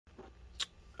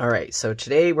Alright, so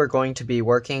today we're going to be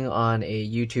working on a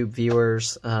YouTube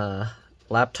viewer's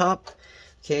laptop.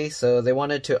 Okay, so they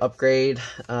wanted to upgrade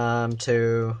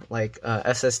to like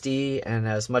SSD and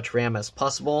as much RAM as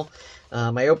possible.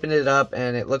 I opened it up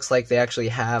and it looks like they actually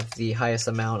have the highest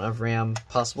amount of RAM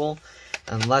possible.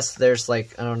 Unless there's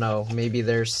like, I don't know, maybe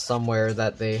there's somewhere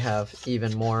that they have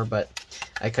even more, but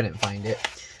I couldn't find it.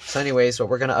 So anyways, what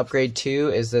we're going to upgrade to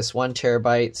is this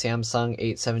 1TB Samsung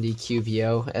 870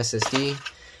 QVO SSD.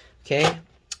 Okay,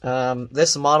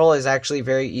 this model is actually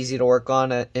very easy to work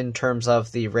on in terms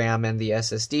of the RAM and the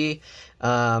SSD,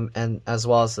 and as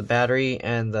well as the battery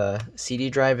and the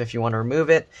CD drive if you want to remove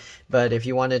it. But if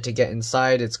you wanted to get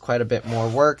inside, it's quite a bit more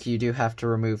work. You do have to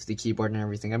remove the keyboard and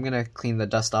everything. I'm going to clean the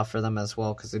dust off for them as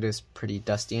well because it is pretty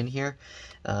dusty in here.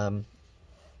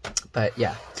 But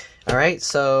yeah. Alright,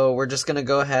 so we're just going to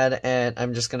go ahead and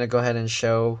I'm just going to go ahead and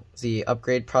show the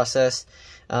upgrade process.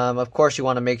 Of course, you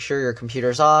want to make sure your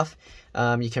computer's off.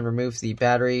 You can remove the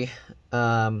battery.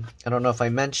 I don't know if I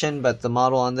mentioned, but the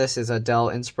model on this is a DELL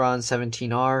Inspiron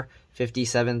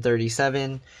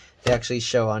 17R-5737. They actually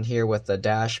show on here with the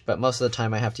dash, but most of the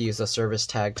time I have to use a service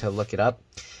tag to look it up.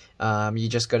 You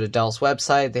just go to Dell's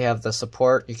website, they have the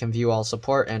support, you can view all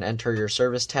support and enter your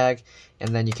service tag,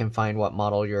 and then you can find what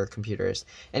model your computer is.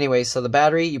 Anyway, so the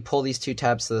battery, you pull these two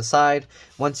tabs to the side.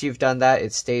 Once you've done that,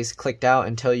 it stays clicked out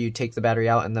until you take the battery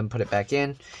out and then put it back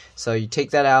in. So you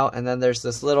take that out, and then there's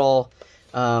this little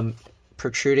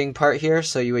protruding part here,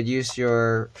 so you would use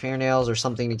your fingernails or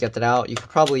something to get that out. You could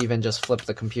probably even just flip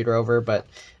the computer over, but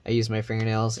I use my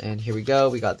fingernails, and here we go,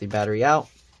 we got the battery out.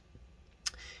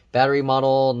 Battery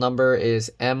model number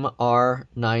is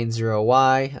MR90Y.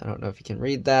 I don't know if you can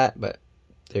read that, but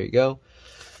there you go.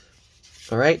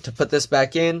 Alright, to put this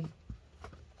back in,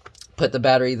 put the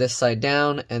battery this side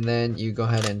down, and then you go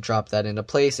ahead and drop that into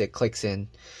place. It clicks in.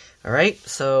 Alright,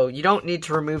 so you don't need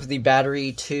to remove the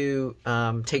battery to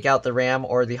take out the RAM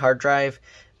or the hard drive.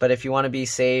 But if you want to be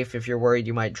safe, if you're worried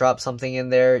you might drop something in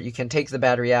there, you can take the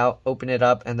battery out, open it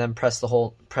up, and then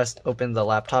open the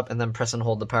laptop, and then press and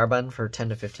hold the power button for 10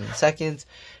 to 15 seconds,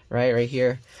 right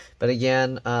here. But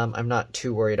again, I'm not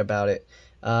too worried about it.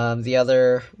 The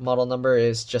other model number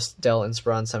is just DELL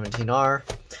Inspiron 17R.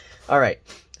 Alright,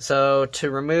 so to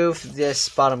remove this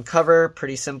bottom cover,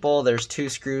 pretty simple. There's two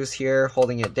screws here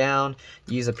holding it down.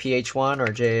 Use a PH1 or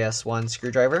JS1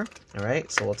 screwdriver.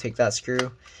 Alright, so we'll take that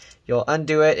screw. You'll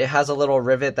undo it. It has a little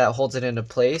rivet that holds it into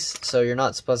place, so you're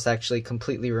not supposed to actually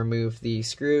completely remove the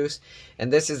screws.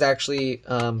 And this is actually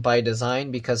by design,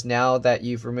 because now that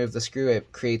you've removed the screw,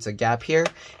 it creates a gap here,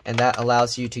 and that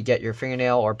allows you to get your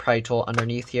fingernail or pry tool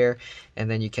underneath here,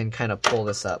 and then you can kind of pull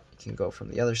this up. You can go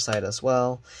from the other side as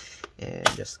well, and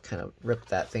just kind of rip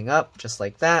that thing up, just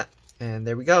like that. And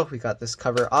there we go. We got this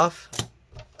cover off.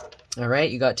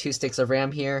 Alright, you got 2 sticks of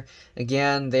RAM here.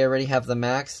 Again, they already have the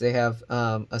max. They have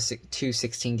two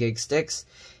 16 gig sticks.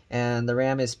 And the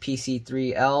RAM is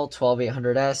PC3L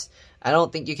 12800S. I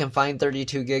don't think you can find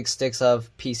 32 gig sticks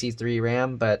of PC3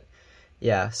 RAM, but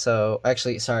yeah, so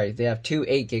actually, sorry, they have 2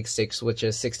 8 gig sticks, which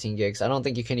is 16 gigs. I don't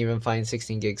think you can even find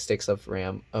 16 gig sticks of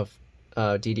RAM of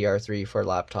DDR3 for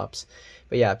laptops.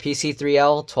 But yeah,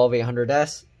 PC3L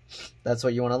 12800S. That's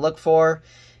what you want to look for.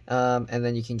 And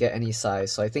then you can get any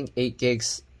size. So I think 8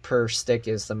 gigs per stick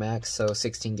is the max, so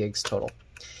 16 gigs total.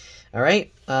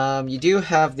 Alright, you do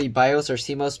have the BIOS or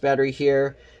CMOS battery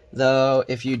here, though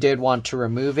if you did want to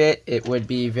remove it, it would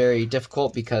be very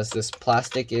difficult because this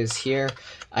plastic is here.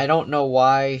 I don't know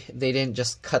why they didn't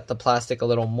just cut the plastic a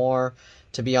little more.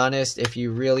 To be honest, if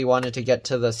you really wanted to get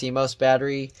to the CMOS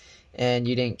battery and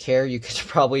you didn't care, you could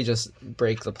probably just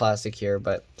break the plastic here,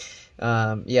 but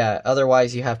yeah,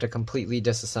 otherwise you have to completely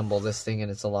disassemble this thing and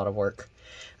it's a lot of work.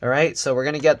 Alright, so we're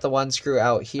going to get the one screw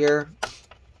out here.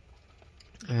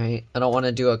 Alright, I don't want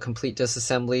to do a complete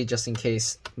disassembly just in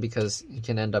case, because you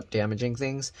can end up damaging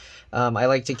things. I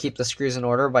like to keep the screws in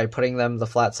order by putting them the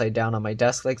flat side down on my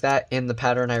desk like that. In the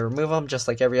pattern I remove them, just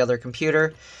like every other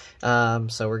computer. So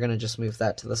we're going to just move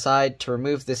that to the side. To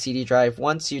remove the CD drive,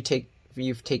 once you've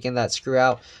taken that screw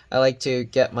out, I like to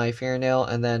get my fingernail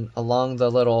and then along the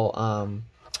little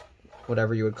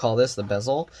whatever you would call this, the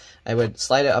bezel, I would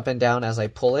slide it up and down as I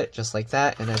pull it, just like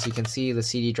that, and as you can see, the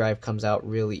CD drive comes out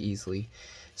really easily.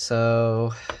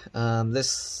 So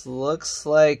this looks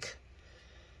like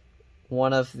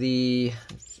one of the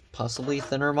possibly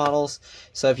thinner models.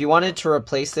 So if you wanted to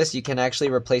replace this, you can actually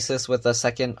replace this with a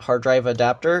second hard drive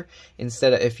adapter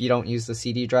instead of, if you don't use the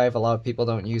CD drive. A lot of people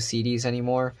don't use CDs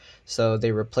anymore, so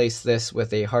they replace this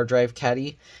with a hard drive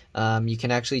caddy. You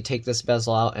can actually take this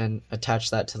bezel out and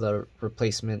attach that to the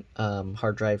replacement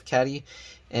hard drive caddy,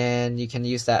 and you can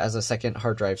use that as a second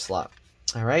hard drive slot.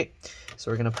 All right, so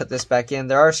we're going to put this back in.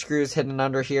 There are screws hidden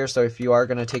under here, so if you are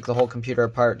going to take the whole computer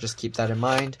apart, just keep that in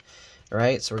mind. All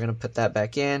right, so we're going to put that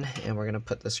back in, and we're going to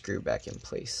put the screw back in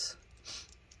place.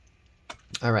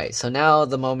 All right, so now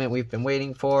the moment we've been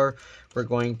waiting for, we're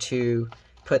going to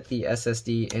put the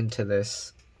SSD into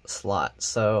this slot.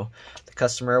 So the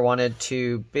customer wanted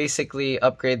to basically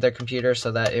upgrade their computer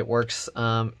so that it works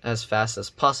as fast as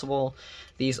possible.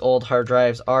 These old hard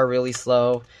drives are really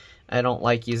slow. I don't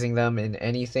like using them in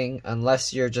anything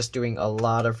unless you're just doing a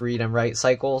lot of read and write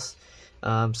cycles.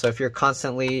 So if you're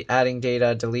constantly adding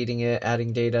data, deleting it,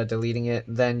 adding data, deleting it,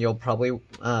 then you'll probably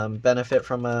benefit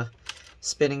from a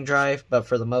spinning drive. But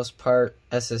for the most part,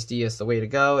 SSD is the way to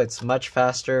go. It's much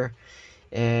faster,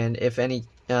 and if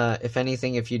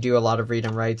anything, if you do a lot of read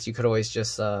and writes, you could always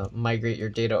just migrate your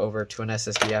data over to an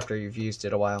SSD after you've used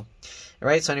it a while. All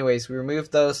right, so anyways, we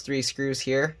removed those 3 screws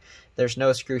here. There's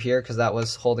no screw here because that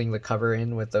was holding the cover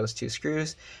in with those 2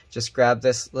 screws. Just grab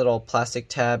this little plastic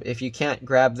tab. If you can't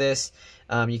grab this,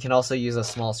 you can also use a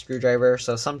small screwdriver.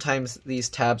 So sometimes these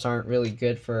tabs aren't really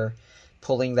good for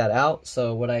pulling that out.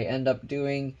 So what I end up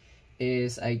doing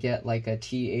is I get like a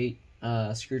T8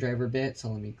 screwdriver bit. So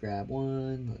let me grab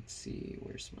one. Let's see,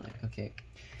 where's my, okay.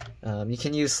 You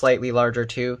can use slightly larger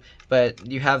too, but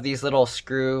you have these little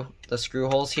screw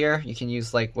holes here. You can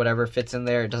use like whatever fits in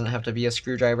there. It doesn't have to be a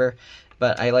screwdriver,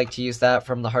 but I like to use that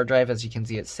from the hard drive. As you can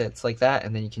see, it sits like that,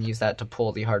 and then you can use that to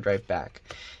pull the hard drive back.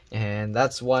 And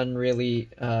that's one really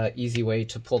easy way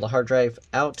to pull the hard drive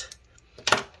out.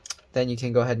 Then you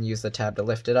can go ahead and use the tab to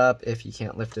lift it up if you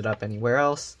can't lift it up anywhere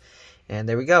else. And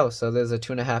there we go. So there's a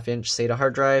 2.5-inch SATA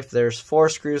hard drive. There's 4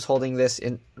 screws holding this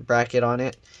in bracket on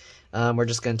it. We're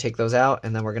just going to take those out,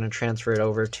 and then we're going to transfer it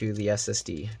over to the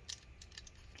SSD.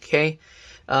 Okay.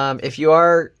 If you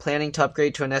are planning to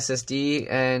upgrade to an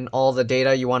SSD and all the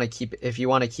data you want to keep, if you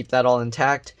want to keep that all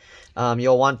intact,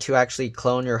 you'll want to actually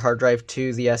clone your hard drive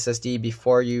to the SSD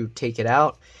before you take it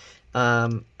out.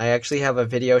 I actually have a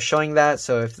video showing that,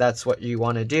 so if that's what you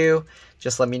want to do,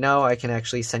 just let me know. I can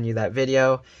actually send you that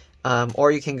video.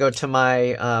 Or you can go to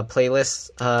my playlist,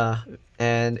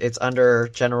 and it's under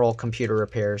General Computer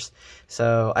Repairs.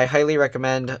 So I highly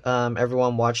recommend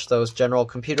everyone watch those general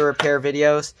computer repair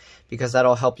videos, because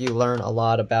that'll help you learn a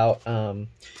lot about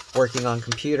working on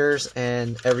computers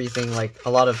and everything, like a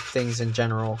lot of things in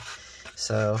general.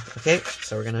 So, okay,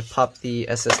 so we're going to pop the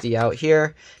SSD out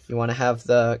here. You want to have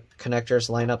the connectors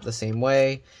line up the same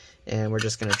way, and we're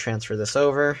just going to transfer this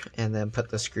over and then put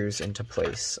the screws into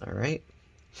place. All right,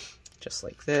 just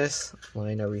like this,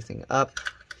 line everything up.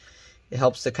 It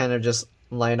helps to kind of just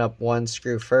line up one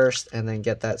screw first and then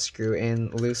get that screw in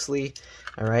loosely.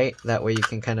 All right, that way you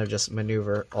can kind of just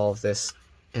maneuver all of this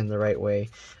in the right way.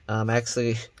 I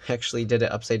actually did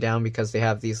it upside down because they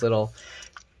have these little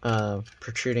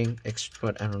protruding,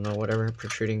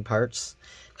 protruding parts.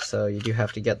 So you do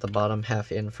have to get the bottom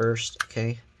half in first,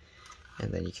 okay?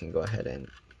 And then you can go ahead and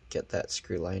get that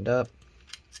screw lined up.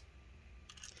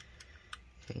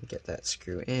 And get that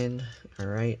screw in.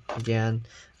 Alright, again,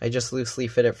 I just loosely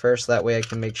fit it first, that way I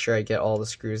can make sure I get all the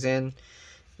screws in.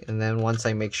 And then once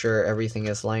I make sure everything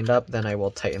is lined up, then I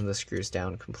will tighten the screws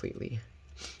down completely.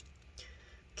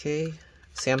 Okay,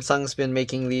 Samsung's been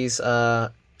making these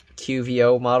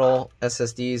QVO model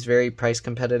SSDs very price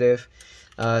competitive,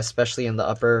 especially in the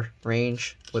upper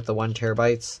range with the 1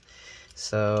 terabytes.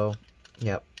 So,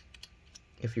 yep.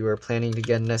 If you were planning to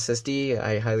get an SSD,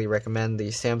 I highly recommend the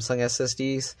Samsung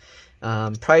SSDs.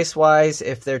 Price-wise,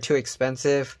 if they're too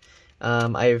expensive,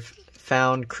 I've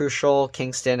found Crucial,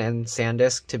 Kingston, and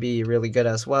SanDisk to be really good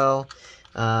as well.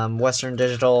 Western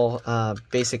Digital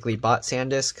basically bought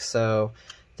SanDisk, so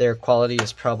their quality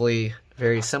is probably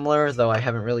very similar, though I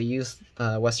haven't really used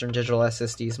Western Digital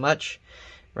SSDs much.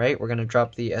 Right, we're going to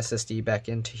drop the SSD back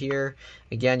into here.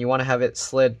 Again, you want to have it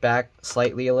slid back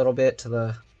slightly a little bit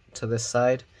to this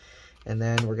side, and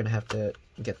then we're going to have to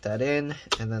get that in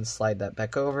and then slide that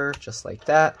back over just like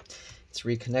that. It's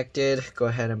reconnected. Go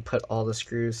ahead and put all the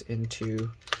screws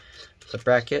into the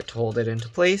bracket to hold it into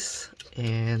place,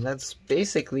 and that's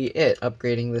basically it,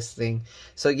 upgrading this thing.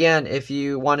 So again, if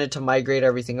you wanted to migrate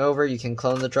everything over, you can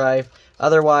clone the drive.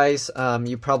 Otherwise,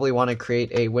 you probably want to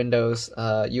create a Windows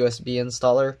USB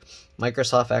installer.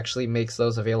 Microsoft actually makes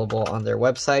those available on their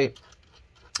website,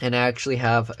 and I actually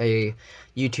have a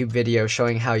YouTube video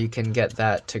showing how you can get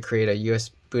that to create a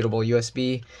bootable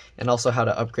USB, and also how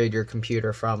to upgrade your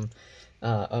computer from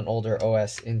an older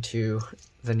OS into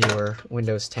the newer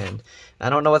Windows 10. I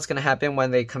don't know what's going to happen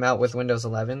when they come out with Windows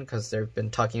 11, because they've been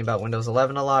talking about Windows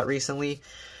 11 a lot recently.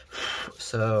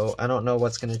 So I don't know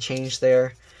what's going to change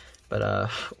there.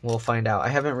 but we'll find out. I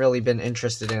haven't really been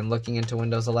interested in looking into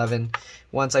Windows 11.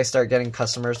 Once I start getting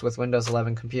customers with Windows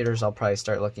 11 computers, I'll probably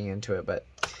start looking into it, but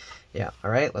yeah. All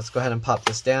right, let's go ahead and pop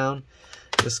this down.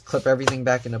 Just clip everything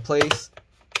back into place.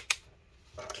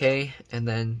 Okay, and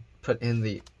then put in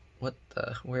the,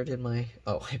 where did my,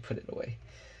 oh, I put it away.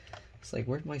 It's like,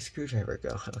 where'd my screwdriver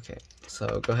go? Okay,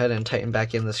 so go ahead and tighten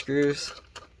back in the screws.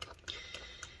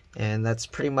 And that's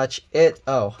pretty much it.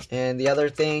 Oh, and the other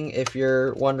thing, if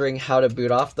you're wondering how to boot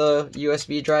off the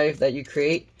USB drive that you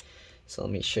create, so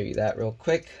let me show you that real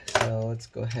quick. So let's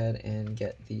go ahead and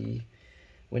get the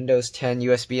Windows 10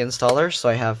 USB installer. So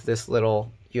I have this little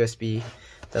USB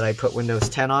that I put Windows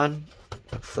 10 on.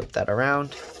 Flip that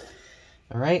around.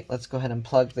 Alright, let's go ahead and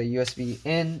plug the USB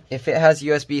in. If it has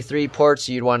USB 3 ports,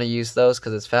 you'd want to use those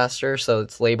because it's faster. So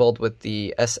it's labeled with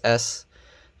the SS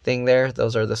thing there.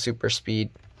 Those are the super speed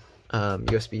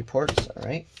USB ports.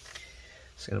 Alright,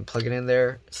 just going to plug it in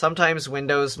there. Sometimes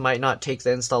Windows might not take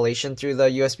the installation through the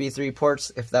USB 3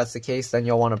 ports. If that's the case, then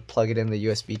you'll want to plug it in the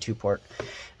USB 2 port.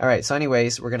 Alright, so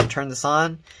anyways, we're going to turn this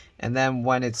on. And then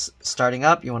when it's starting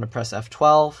up, you want to press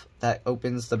F12. That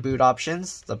opens the boot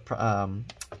options, the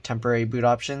temporary boot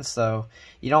options. So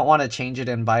you don't want to change it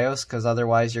in BIOS because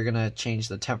otherwise you're going to change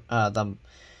the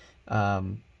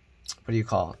what do you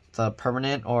call it? The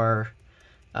permanent or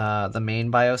the main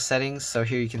BIOS settings. So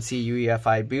here you can see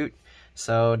UEFI boot.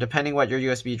 So depending what your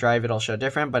USB drive, it'll show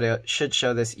different, but it should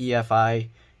show this EFI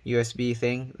USB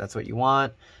thing. That's what you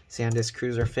want. SanDisk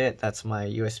Cruiser Fit, that's my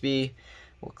USB.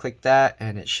 We'll click that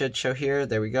and it should show here.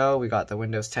 There we go. We got the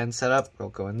Windows 10 set up. We'll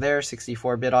go in there,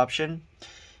 64-bit option.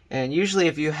 And usually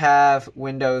if you have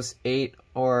Windows 8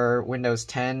 or Windows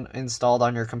 10 installed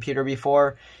on your computer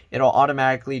before, it'll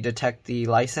automatically detect the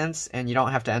license and you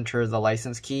don't have to enter the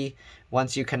license key.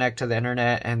 Once you connect to the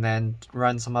internet and then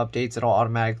run some updates, it'll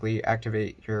automatically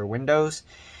activate your Windows.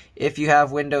 If you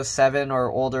have Windows 7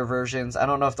 or older versions, I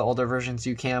don't know if the older versions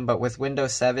you can, but with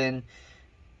Windows 7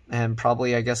 and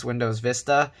probably, I guess, Windows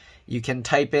Vista, you can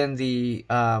type in the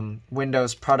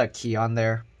Windows product key on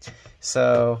there.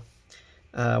 So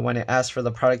when it asks for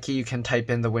the product key, you can type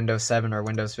in the Windows 7 or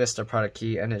Windows Vista product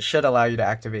key, and it should allow you to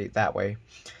activate that way.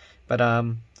 But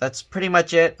that's pretty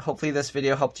much it. Hopefully this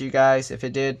video helped you guys. If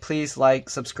it did, please like,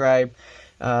 subscribe,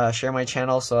 share my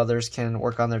channel so others can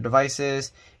work on their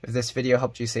devices. If this video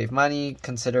helped you save money,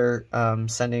 consider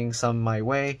sending some my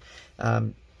way.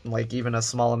 Like even a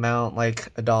small amount,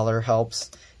 like $1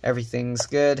 helps. Everything's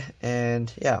good,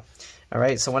 and yeah.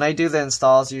 Alright, so when I do the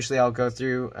installs, usually I'll go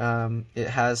through, it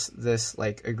has this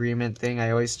like agreement thing.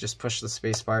 I always just push the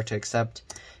spacebar to accept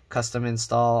custom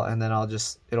install, and then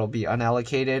it'll be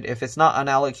unallocated. If it's not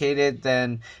unallocated,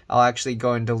 then I'll actually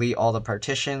go and delete all the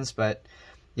partitions, but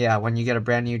yeah, when you get a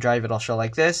brand new drive, it'll show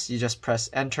like this. You just press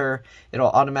enter,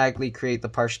 it'll automatically create the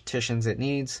partitions it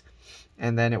needs,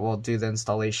 and then it will do the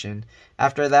installation.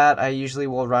 After that, I usually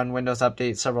will run Windows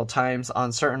Update several times.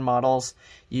 On certain models,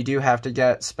 you do have to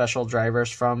get special drivers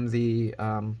from the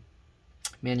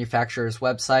manufacturer's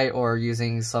website or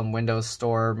using some Windows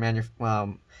Store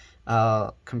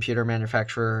computer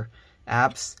manufacturer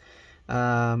apps.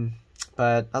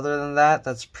 But other than that,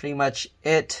 that's pretty much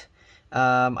it.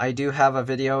 I do have a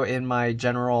video in my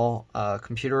general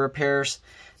computer repairs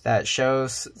that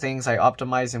shows things I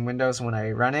optimize in Windows when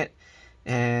I run it.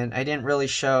 And I didn't really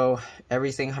show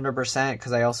everything 100%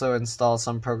 because I also install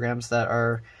some programs that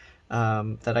are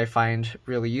that I find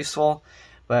really useful.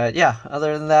 But yeah,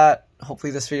 other than that,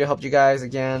 hopefully this video helped you guys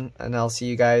again, and I'll see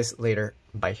you guys later.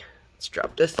 Bye. Let's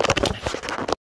drop this.